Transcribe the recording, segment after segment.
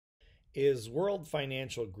Is World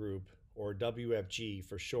Financial Group, or WFG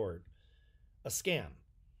for short, a scam?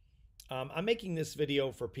 I'm making this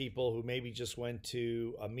video for people who maybe just went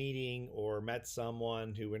to a meeting or met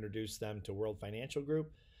someone who introduced them to World Financial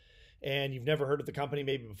Group, and you've never heard of the company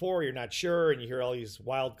maybe before, you're not sure, and you hear all these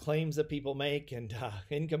wild claims that people make, and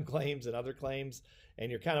income claims and other claims,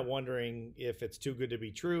 and you're kind of wondering if it's too good to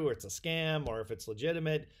be true, or it's a scam, or if it's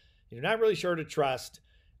legitimate. You're not really sure to trust.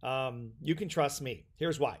 You can trust me.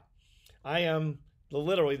 Here's why. I am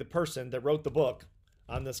literally the person that wrote the book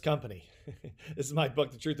on this company. This is my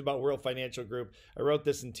book, The Truth About World Financial Group. I wrote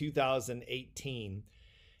this in 2018.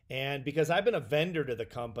 And because I've been a vendor to the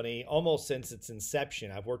company almost since its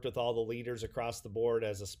inception, I've worked with all the leaders across the board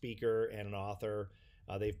as a speaker and an author.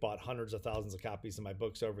 They've bought hundreds of thousands of copies of my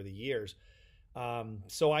books over the years.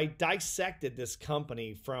 So I dissected this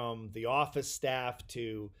company from the office staff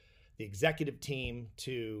to the executive team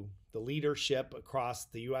to the leadership across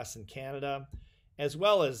the US and Canada, as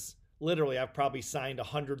well as literally I've probably signed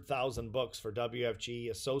 100,000 books for WFG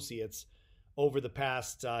associates over the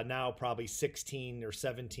past now probably 16 or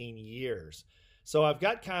 17 years. So I've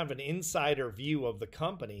got kind of an insider view of the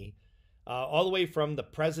company, all the way from the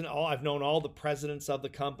president. I've known all the presidents of the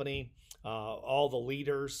company, all the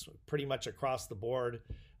leaders pretty much across the board.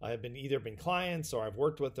 I've either been clients or I've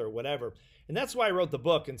worked with or whatever. And that's why I wrote the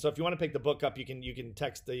book. And so if you want to pick the book up, you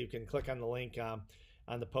can click on the link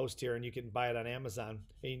on the post here, and you can buy it on Amazon.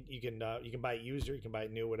 You can buy it used, or you can buy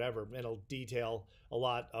it new, whatever. It'll detail a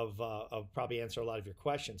lot of probably answer a lot of your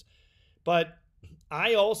questions. But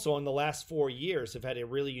I also, in the last 4 years, have had a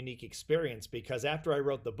really unique experience, because after I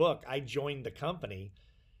wrote the book, I joined the company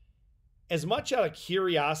as much out of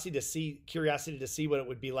curiosity to see what it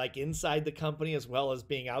would be like inside the company, as well as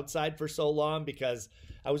being outside for so long, because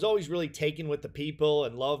I was always really taken with the people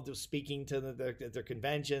and loved speaking to their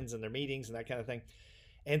conventions and their meetings and that kind of thing.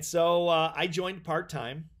 And so I joined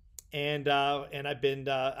part-time, and I've been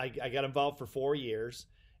I got involved for 4 years,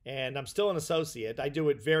 and I'm still an associate. I do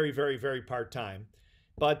it very, very, very part-time,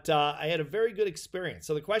 but I had a very good experience.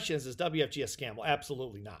 So the question is WFG a scam? Well,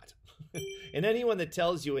 absolutely not. And anyone that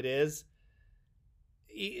tells you it is,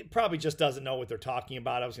 he probably just doesn't know what they're talking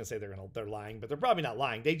about. I was going to say they're lying, but they're probably not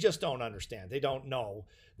lying. They just don't understand. They don't know.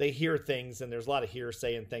 They hear things, and there's a lot of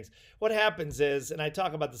hearsay and things. What happens is, and I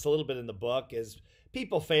talk about this a little bit in the book, is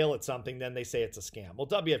people fail at something, then they say it's a scam. Well,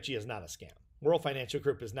 WFG is not a scam. World Financial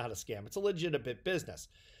Group is not a scam. It's a legitimate business.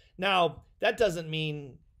 Now, that doesn't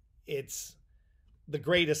mean it's the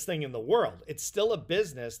greatest thing in the world. It's still a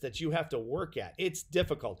business that you have to work at. It's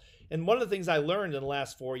difficult. And one of the things I learned in the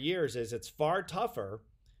last 4 years is it's far tougher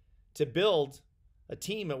to build a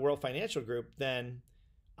team at World Financial Group than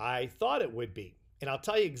I thought it would be. And I'll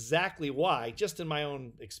tell you exactly why, just in my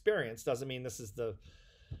own experience. Doesn't mean this is the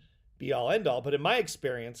be all end all, but in my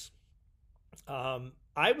experience,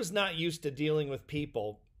 I was not used to dealing with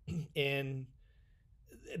people in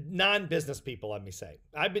non-business people, let me say.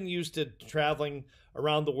 I've been used to traveling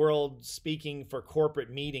around the world speaking for corporate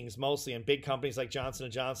meetings, mostly in big companies like Johnson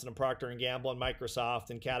 & Johnson and Procter & Gamble and Microsoft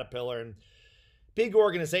and Caterpillar and big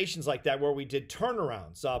organizations like that, where we did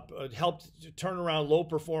turnarounds, helped turn around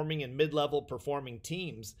low-performing and mid-level performing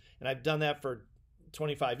teams. And I've done that for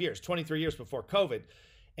 25 years, 23 years before COVID.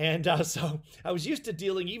 And so I was used to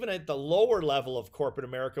dealing even at the lower level of corporate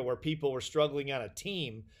America, where people were struggling on a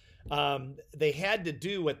team. They had to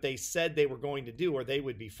do what they said they were going to do, or they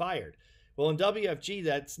would be fired. Well, in WFG,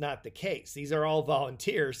 that's not the case. These are all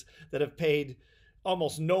volunteers that have paid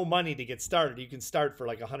almost no money to get started. You can start for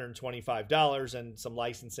like $125 and some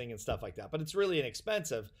licensing and stuff like that, but it's really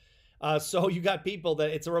inexpensive. So you got people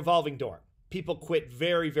that it's a revolving door. People quit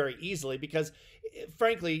very, very easily because,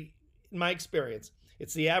 frankly, in my experience,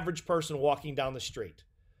 it's the average person walking down the street.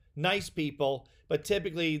 Nice people, but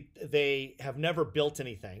typically they have never built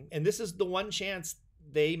anything. And this is the one chance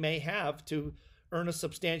they may have to earn a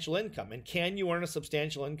substantial income. And can you earn a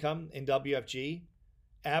substantial income in WFG?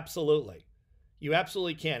 Absolutely. You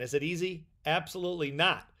absolutely can. Is it easy? Absolutely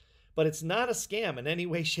not. But it's not a scam in any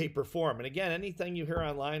way, shape, or form. And again, anything you hear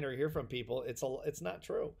online or hear from people, it's not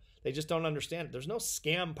true. They just don't understand it. There's no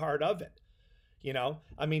scam part of it. You know,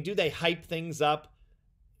 I mean, do they hype things up?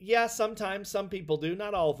 Yeah, sometimes some people do.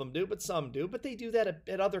 Not all of them do, but some do. But they do that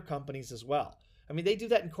at other companies as well. I mean, they do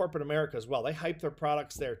that in corporate America as well. They hype their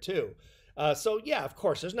products there too. So yeah, of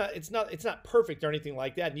course, it's not perfect or anything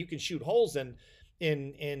like that. And you can shoot holes in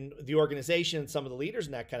the organization and some of the leaders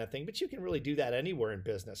and that kind of thing. But you can really do that anywhere in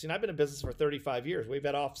business. You know, I've been in business for 35 years. We've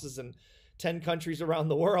had offices in 10 countries around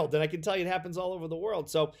the world, and I can tell you it happens all over the world.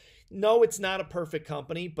 So no, it's not a perfect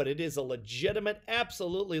company, but it is a legitimate,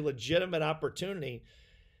 absolutely legitimate opportunity.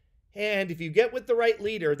 And if you get with the right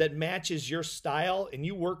leader that matches your style and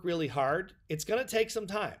you work really hard, it's going to take some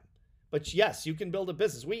time. But yes, you can build a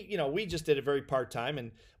business. We just did it very part-time,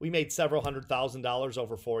 and we made several $100,000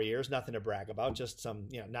 over 4 years. Nothing to brag about, just some,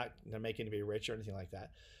 not making to be rich or anything like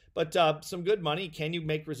that. But some good money. Can you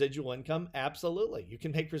make residual income? Absolutely. You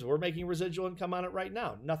can make, we're making residual income on it right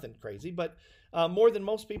now. Nothing crazy, but more than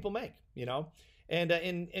most people make, and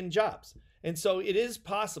in jobs. And so it is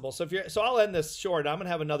possible. So I'll end this short. I'm going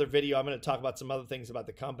to have another video. I'm going to talk about some other things about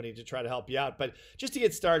the company to try to help you out. But just to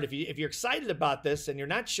get started, if you're excited about this and you're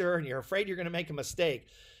not sure and you're afraid you're going to make a mistake,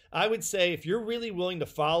 I would say if you're really willing to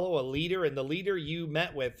follow a leader and the leader you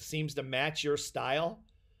met with seems to match your style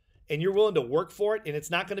and you're willing to work for it, and it's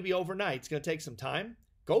not going to be overnight, it's going to take some time,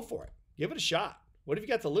 go for it. Give it a shot. What have you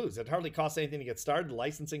got to lose? It hardly costs anything to get started. The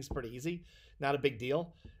licensing's pretty easy. Not a big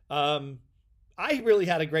deal. I really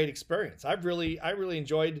had a great experience. I really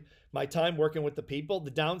enjoyed my time working with the people. The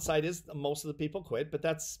downside is most of the people quit, but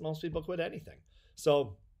most people quit anything.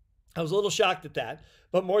 So I was a little shocked at that,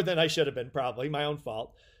 but more than I should have been, probably my own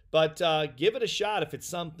fault. But give it a shot if it's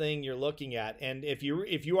something you're looking at. And if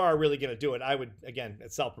you are really going to do it, I would, again,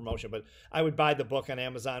 it's self-promotion, but I would buy the book on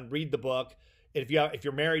Amazon, read the book. If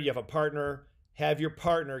you're married, you have a partner, have your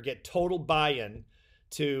partner get total buy-in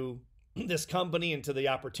to this company and to the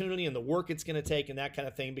opportunity and the work it's going to take and that kind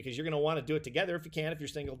of thing, because you're going to want to do it together. If you can, if you're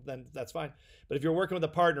single, then that's fine. But if you're working with a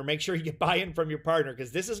partner, make sure you get buy-in from your partner,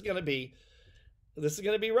 because this is going to be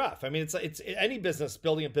rough. I mean, it's any business,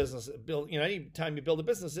 building a business, any time you build a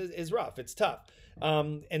business is rough. It's tough.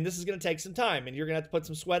 And this is going to take some time, and you're going to have to put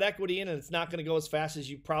some sweat equity in, and it's not going to go as fast as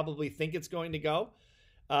you probably think it's going to go.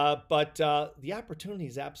 But the opportunity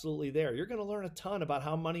is absolutely there. You're going to learn a ton about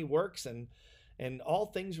how money works and all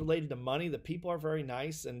things related to money. The people are very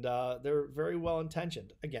nice, and they're very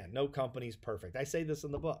well-intentioned. Again, no company's perfect. I say this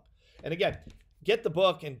in the book. And again, get the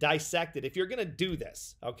book and dissect it. If you're going to do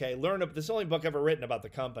this, okay, this is the only book ever written about the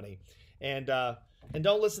company. And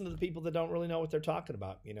don't listen to the people that don't really know what they're talking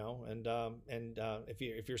about, and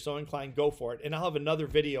if you're so inclined, go for it. And I'll have another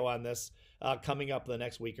video on this coming up in the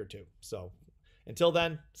next week or two. So until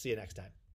then, see you next time.